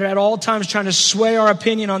that are at all times trying to sway our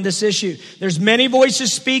opinion on this issue. There's many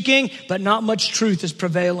voices speaking, but not much truth is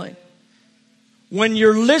prevailing. When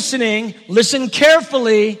you're listening, listen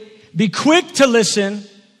carefully, be quick to listen,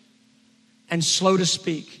 and slow to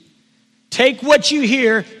speak. Take what you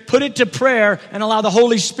hear, put it to prayer, and allow the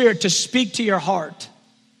Holy Spirit to speak to your heart.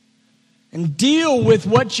 And deal with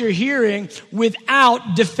what you're hearing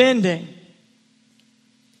without defending.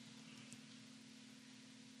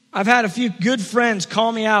 I've had a few good friends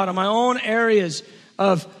call me out on my own areas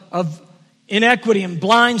of inequity and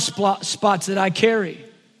blind spots that I carry.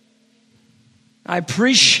 I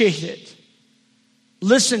appreciate it.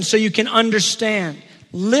 Listen so you can understand.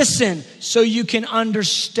 Listen so you can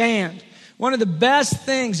understand. One of the best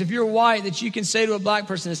things, if you're white, that you can say to a black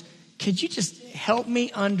person is, could you just help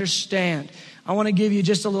me understand? I want to give you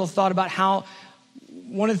just a little thought about how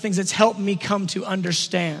one of the things that's helped me come to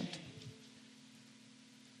understand.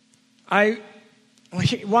 Why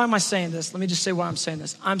am I saying this? Let me just say why I'm saying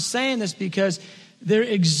this. I'm saying this because there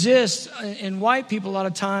exists, in white people a lot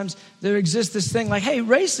of times, there exists this thing like, hey,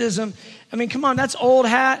 racism, I mean, come on, that's old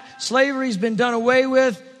hat. Slavery's been done away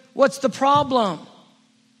with. What's the problem?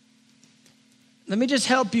 Let me just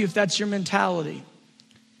help you if that's your mentality.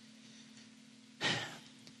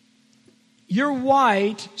 You're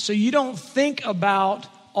white, so you don't think about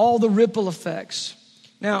all the ripple effects.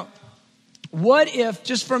 Now, what if,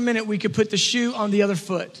 just for a minute, we could put the shoe on the other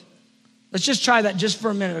foot? Let's just try that just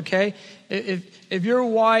for a minute, okay? If you're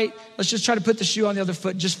white, let's just try to put the shoe on the other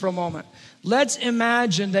foot just for a moment. Let's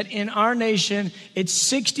imagine that in our nation,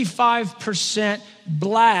 it's 65%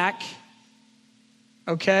 black,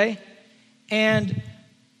 okay? And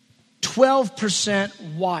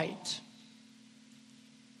 12% white.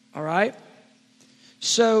 All right?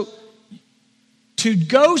 So to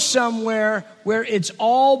go somewhere where it's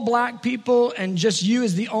all black people and just you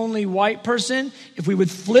as the only white person, if we would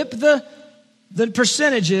flip the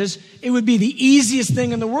percentages, it would be the easiest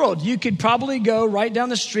thing in the world. You could probably go right down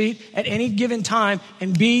the street at any given time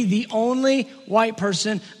and be the only white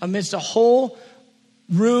person amidst a whole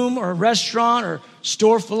room or restaurant or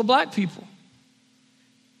store full of black people.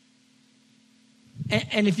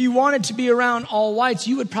 And if you wanted to be around all whites,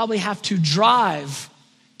 you would probably have to drive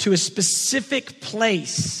to a specific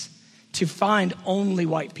place to find only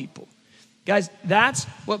white people. Guys, that's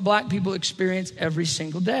what black people experience every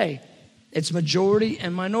single day. It's majority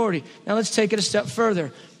and minority. Now let's take it a step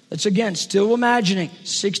further. Let's again, still imagining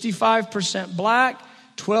 65% black,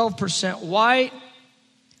 12% white.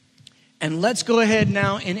 And let's go ahead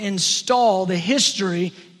now and install the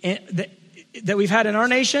history that we've had in our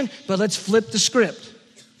nation, but let's flip the script.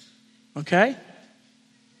 Okay?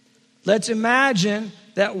 Let's imagine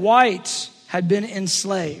that whites had been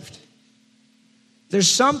enslaved. There's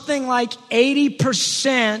something like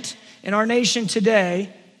 80% in our nation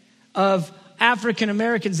today of African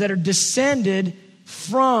Americans that are descended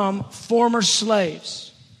from former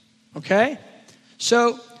slaves. Okay?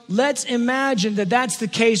 So let's imagine that that's the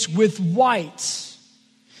case with whites.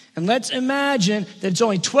 And let's imagine that it's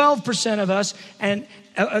only 12% of us and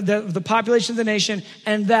the population of the nation,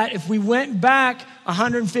 and that if we went back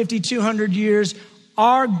 150, 200 years,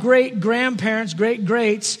 our great-grandparents,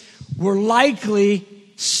 great-greats were likely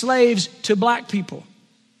slaves to black people.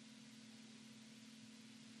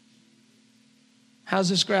 How's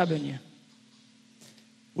this grabbing you?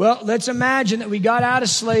 Well, let's imagine that we got out of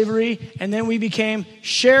slavery and then we became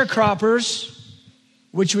sharecroppers,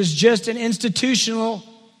 which was just an institutional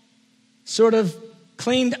sort of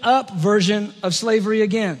cleaned up version of slavery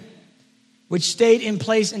again, which stayed in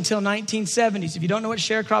place until 1970s. If you don't know what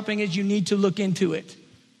sharecropping is, you need to look into it.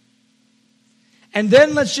 And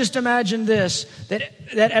then let's just imagine this, that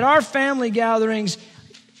at our family gatherings,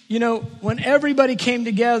 you know, when everybody came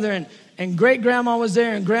together and great-grandma was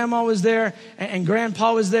there and grandma was there and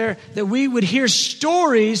grandpa was there, that we would hear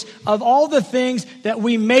stories of all the things that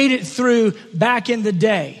we made it through back in the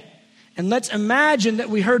day. And let's imagine that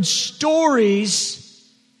we heard stories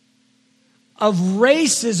of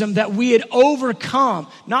racism that we had overcome,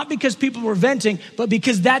 not because people were venting, but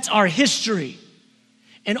because that's our history.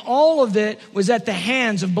 And all of it was at the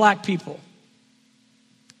hands of black people.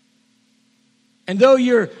 And though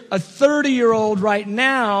you're a 30-year-old right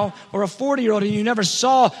now or a 40-year-old and you never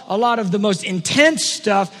saw a lot of the most intense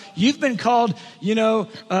stuff, you've been called, you know,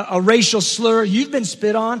 a racial slur. You've been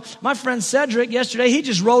spit on. My friend Cedric yesterday, he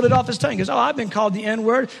just rolled it off his tongue. He goes, oh, I've been called the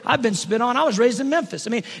N-word. I've been spit on. I was raised in Memphis. I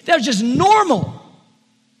mean, that's just normal.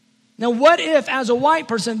 Now, what if as a white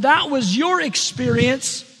person, that was your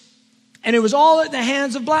experience and it was all at the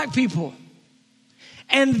hands of black people?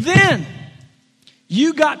 And then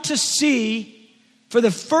you got to see for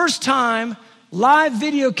the first time live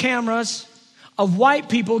video cameras of white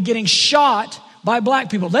people getting shot by black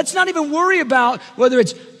people. Let's not even worry about whether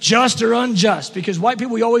it's just or unjust, because white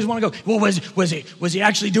people, we always want to go, well, was he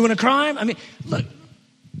actually doing a crime? I mean, look,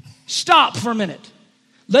 stop for a minute.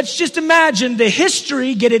 Let's just imagine the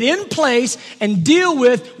history, get it in place, and deal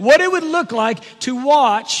with what it would look like to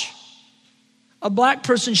watch a black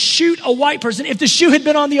person shoot a white person if the shoe had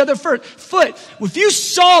been on the other foot. If you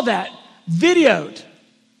saw that videoed,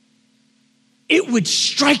 it would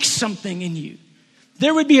strike something in you.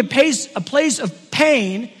 There would be a place of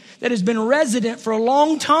pain that has been resident for a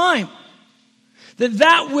long time.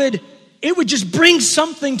 It would just bring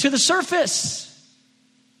something to the surface.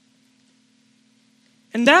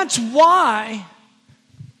 And that's why,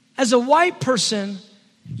 as a white person,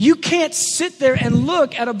 You can't sit there and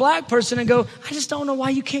look at a black person and go, I just don't know why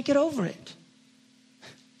you can't get over it.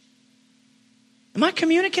 Am I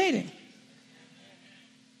communicating?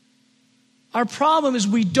 Our problem is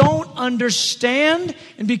we don't understand,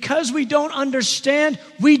 and because we don't understand,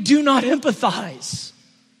 we do not empathize.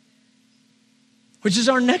 Which is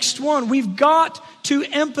our next one. We've got to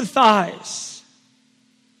empathize.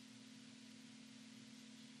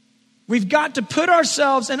 We've got to put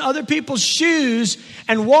ourselves in other people's shoes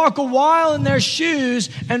and walk a while in their shoes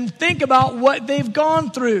and think about what they've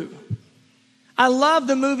gone through. I love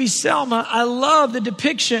the movie Selma. I love the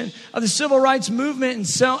depiction of the civil rights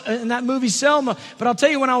movement in that movie Selma. But I'll tell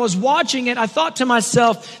you, when I was watching it, I thought to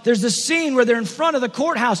myself, there's this scene where they're in front of the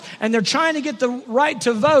courthouse and they're trying to get the right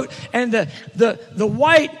to vote. And the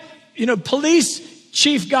white, police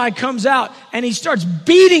chief guy comes out and he starts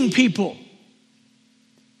beating people.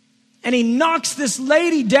 And he knocks this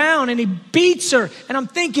lady down and he beats her. And I'm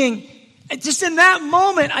thinking, just in that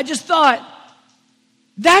moment, I just thought,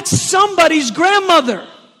 that's somebody's grandmother.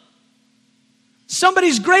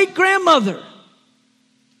 Somebody's great-grandmother.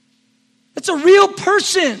 That's a real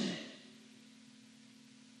person.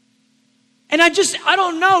 And I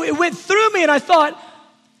don't know, it went through me and I thought,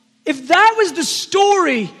 if that was the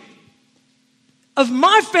story of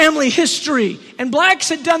my family history and blacks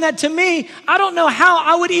had done that to me, I don't know how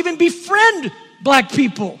I would even befriend black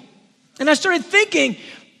people. And I started thinking,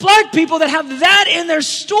 black people that have that in their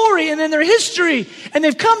story and in their history, and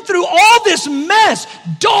they've come through all this mess,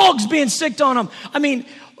 dogs being sicked on them. I mean,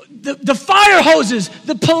 the fire hoses,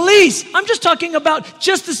 the police. I'm just talking about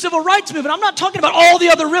just the civil rights movement. I'm not talking about all the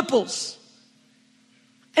other ripples.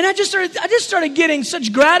 And I just started getting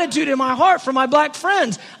such gratitude in my heart for my black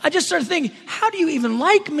friends. I just started thinking, how do you even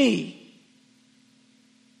like me?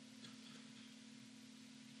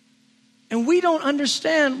 And we don't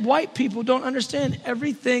understand, white people don't understand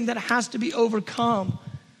everything that has to be overcome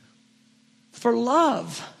for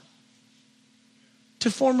love, to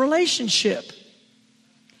form relationship.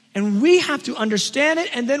 And we have to understand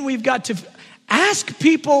it, and then we've got to ask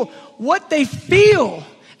people what they feel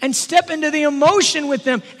and step into the emotion with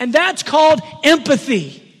them. And that's called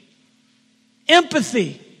empathy.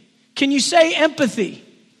 Empathy. Can you say empathy?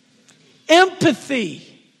 Empathy.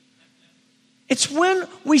 It's when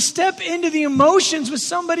we step into the emotions with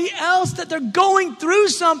somebody else that they're going through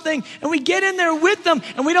something and we get in there with them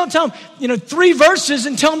and we don't tell them, 3 verses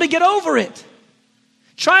and tell them to get over it.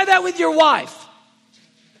 Try that with your wife.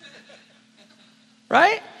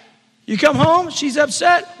 Right? You come home, she's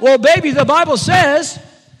upset. Well, baby, the Bible says,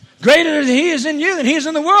 greater than he is in you than he is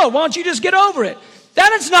in the world. Why don't you just get over it?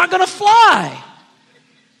 That is not going to fly.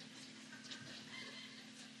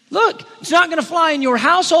 Look, it's not going to fly in your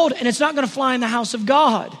household and it's not going to fly in the house of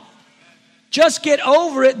God. Just get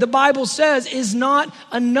over it, the Bible says, is not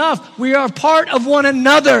enough. We are part of one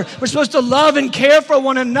another. We're supposed to love and care for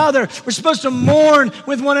one another. We're supposed to mourn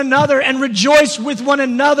with one another and rejoice with one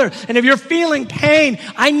another. And if you're feeling pain,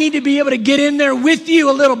 I need to be able to get in there with you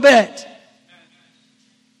a little bit.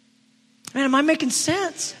 Man, am I making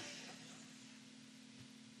sense?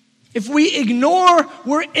 If we ignore,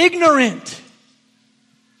 we're ignorant.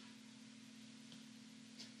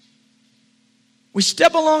 We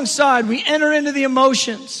step alongside, we enter into the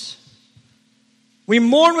emotions. We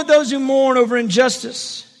mourn with those who mourn over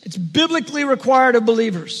injustice. It's biblically required of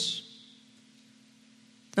believers.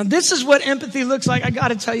 Now, this is what empathy looks like. I got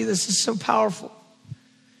to tell you, this is so powerful.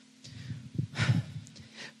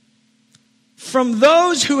 From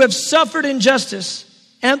those who have suffered injustice,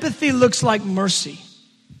 empathy looks like mercy.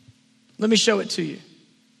 Let me show it to you.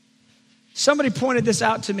 Somebody pointed this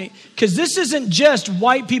out to me, because this isn't just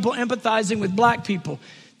white people empathizing with black people.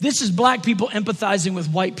 This is black people empathizing with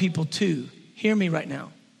white people too. Hear me right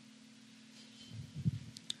now.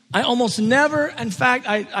 I almost never, in fact,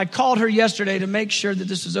 I called her yesterday to make sure that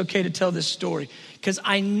this was okay to tell this story, because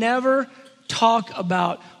I never talk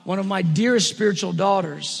about one of my dearest spiritual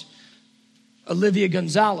daughters, Olivia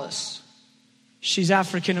Gonzalez. She's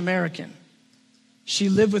African American. She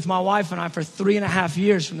lived with my wife and I for 3.5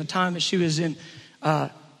 years from the time that she was in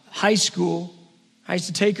high school. I used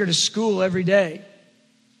to take her to school every day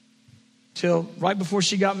till right before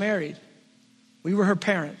she got married. We were her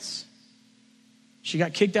parents. She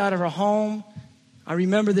got kicked out of her home. I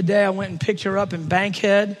remember the day I went and picked her up in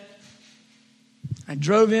Bankhead. I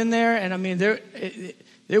drove in there, and I mean,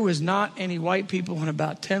 there was not any white people in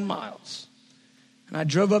about 10 miles. And I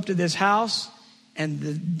drove up to this house, and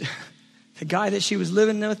the guy that she was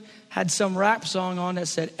living with had some rap song on that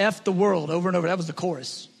said, F the world, over and over. That was the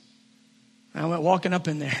chorus. And I went walking up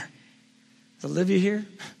in there. Is Olivia here?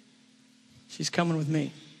 She's coming with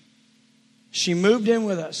me. She moved in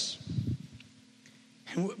with us.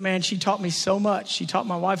 And man, she taught me so much. She taught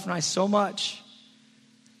my wife and I so much.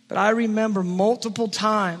 But I remember multiple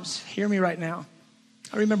times, hear me right now.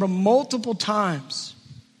 I remember multiple times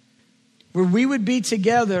where we would be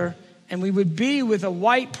together and we would be with a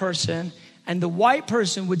white person and the white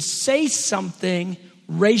person would say something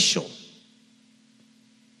racial.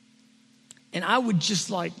 And I would just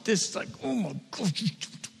like this, like, oh my God.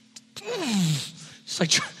 It's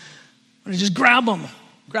like, I'm going to just grab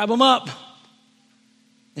them up.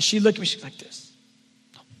 And she'd look at me, she's like this.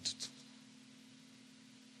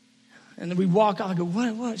 And then we walk out, I go,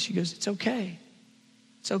 what? She goes, it's okay.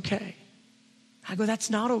 It's okay. I go,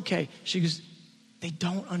 that's not okay. She goes, they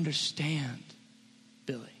don't understand,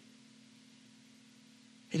 Billy.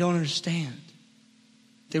 They don't understand.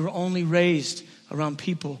 They were only raised around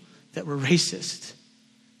people that were racist.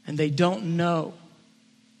 And they don't know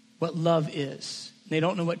what love is. They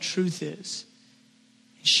don't know what truth is.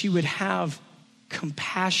 She would have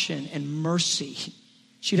compassion and mercy.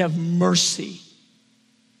 She'd have mercy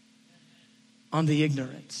on the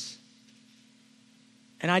ignorance.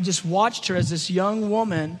 And I just watched her as this young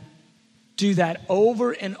woman do that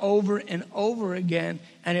over and over and over again.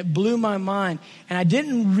 And it blew my mind. And I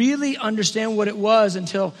didn't really understand what it was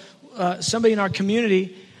until somebody in our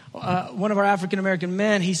community, one of our African-American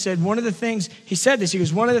men, he said, one of the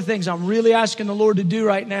things I'm really asking the Lord to do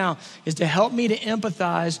right now is to help me to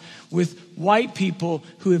empathize with white people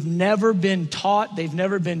who have never been taught, they've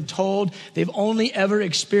never been told, they've only ever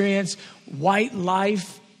experienced white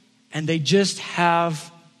life, and they just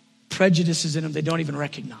have prejudices in them they don't even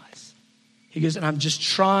recognize. He goes, and I'm just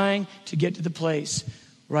trying to get to the place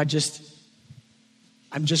where I'm just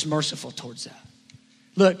merciful towards that.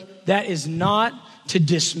 Look, that is not to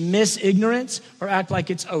dismiss ignorance or act like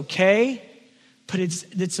it's okay, but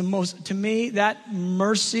it's the most, to me, that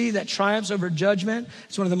mercy that triumphs over judgment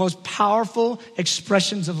is one of the most powerful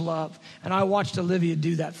expressions of love. And I watched Olivia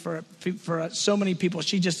do that for so many people.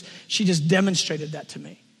 She just demonstrated that to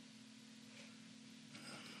me.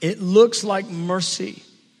 It looks like mercy.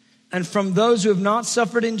 And from those who have not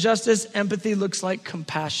suffered injustice, empathy looks like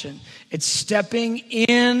compassion. It's stepping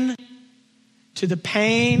in to the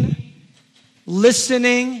pain,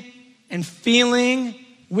 listening, and feeling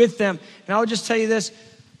with them. And I would just tell you this.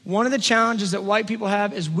 One of the challenges that white people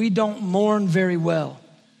have is we don't mourn very well.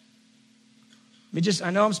 I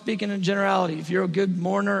know I'm speaking in generality. If you're a good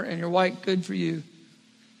mourner and you're white, good for you.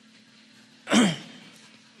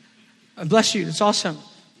 Bless you. It's awesome.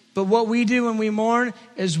 But what we do when we mourn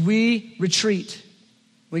is we retreat.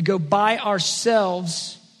 We go by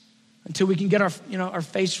ourselves until we can get our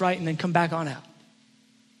face right and then come back on out.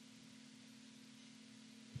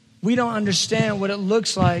 We don't understand what it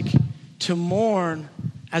looks like to mourn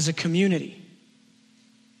as a community.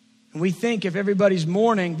 And we think if everybody's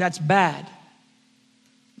mourning, that's bad.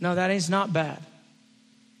 No, that is not bad.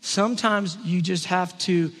 Sometimes you just have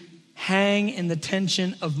to hang in the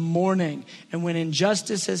tension of mourning. And when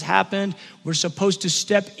injustice has happened, we're supposed to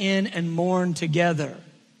step in and mourn together.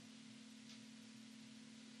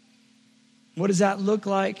 What does that look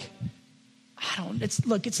like?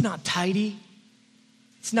 It's not tidy.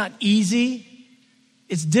 It's not easy.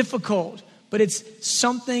 It's difficult, but it's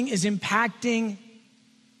something is impacting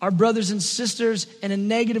our brothers and sisters in a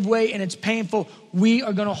negative way, and it's painful. We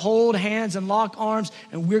are going to hold hands and lock arms,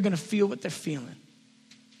 and we're going to feel what they're feeling.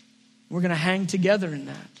 We're going to hang together in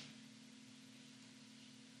that.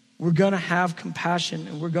 We're going to have compassion,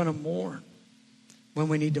 and we're going to mourn when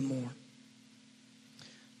we need to mourn.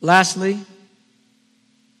 Lastly,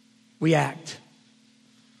 we act.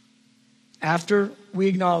 After we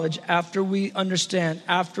acknowledge, after we understand,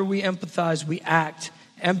 after we empathize, we act.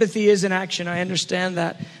 Empathy is an action. I understand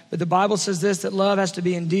that. But the Bible says this, that love has to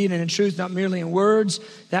be in deed and in truth, not merely in words.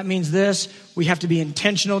 That means this. We have to be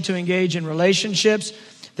intentional to engage in relationships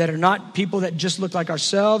that are not people that just look like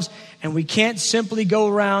ourselves. And we can't simply go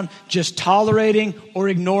around just tolerating or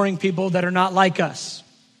ignoring people that are not like us.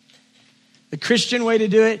 The Christian way to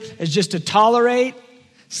do it is just to tolerate,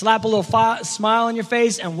 slap a little smile on your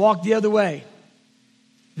face, and walk the other way.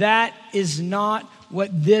 That is not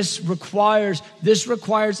what this requires. This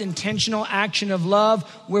requires intentional action of love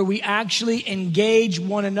where we actually engage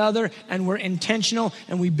one another and we're intentional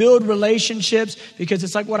and we build relationships, because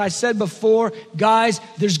it's like what I said before, guys,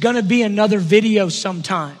 there's going to be another video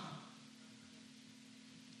sometime.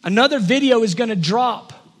 Another video is going to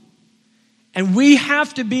drop. And we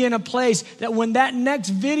have to be in a place that when that next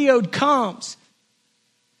video comes,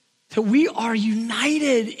 that we are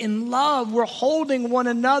united in love. We're holding one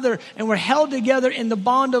another and we're held together in the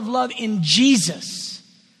bond of love in Jesus.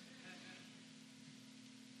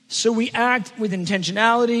 So we act with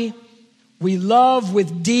intentionality. We love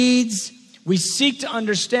with deeds. We seek to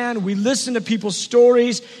understand. We listen to people's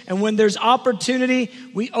stories. And when there's opportunity,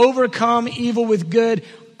 we overcome evil with good.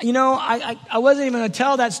 You know, I wasn't even going to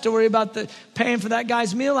tell that story about the paying for that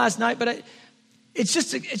guy's meal last night, but it's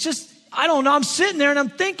just, I don't know. I'm sitting there and I'm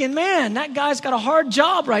thinking, man, that guy's got a hard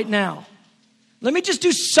job right now. Let me just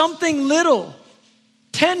do something little.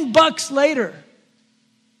 $10 later.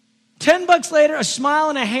 $10 later, a smile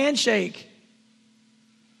and a handshake.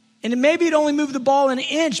 And maybe it only moved the ball an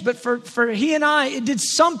inch, but for he and I, it did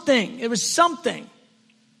something. It was something.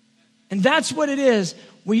 And that's what it is.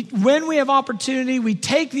 When we have opportunity, we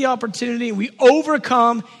take the opportunity and we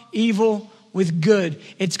overcome evil with good.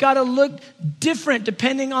 It's got to look different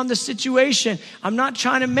depending on the situation. I'm not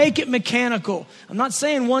trying to make it mechanical. I'm not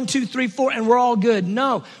saying 1, 2, 3, 4 and we're all good.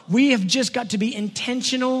 No, we have just got to be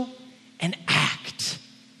intentional and act.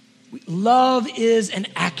 Love is an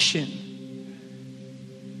action.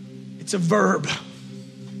 It's a verb.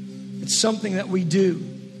 It's something that we do.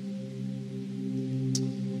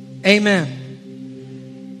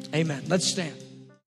 Amen. Amen. Let's stand.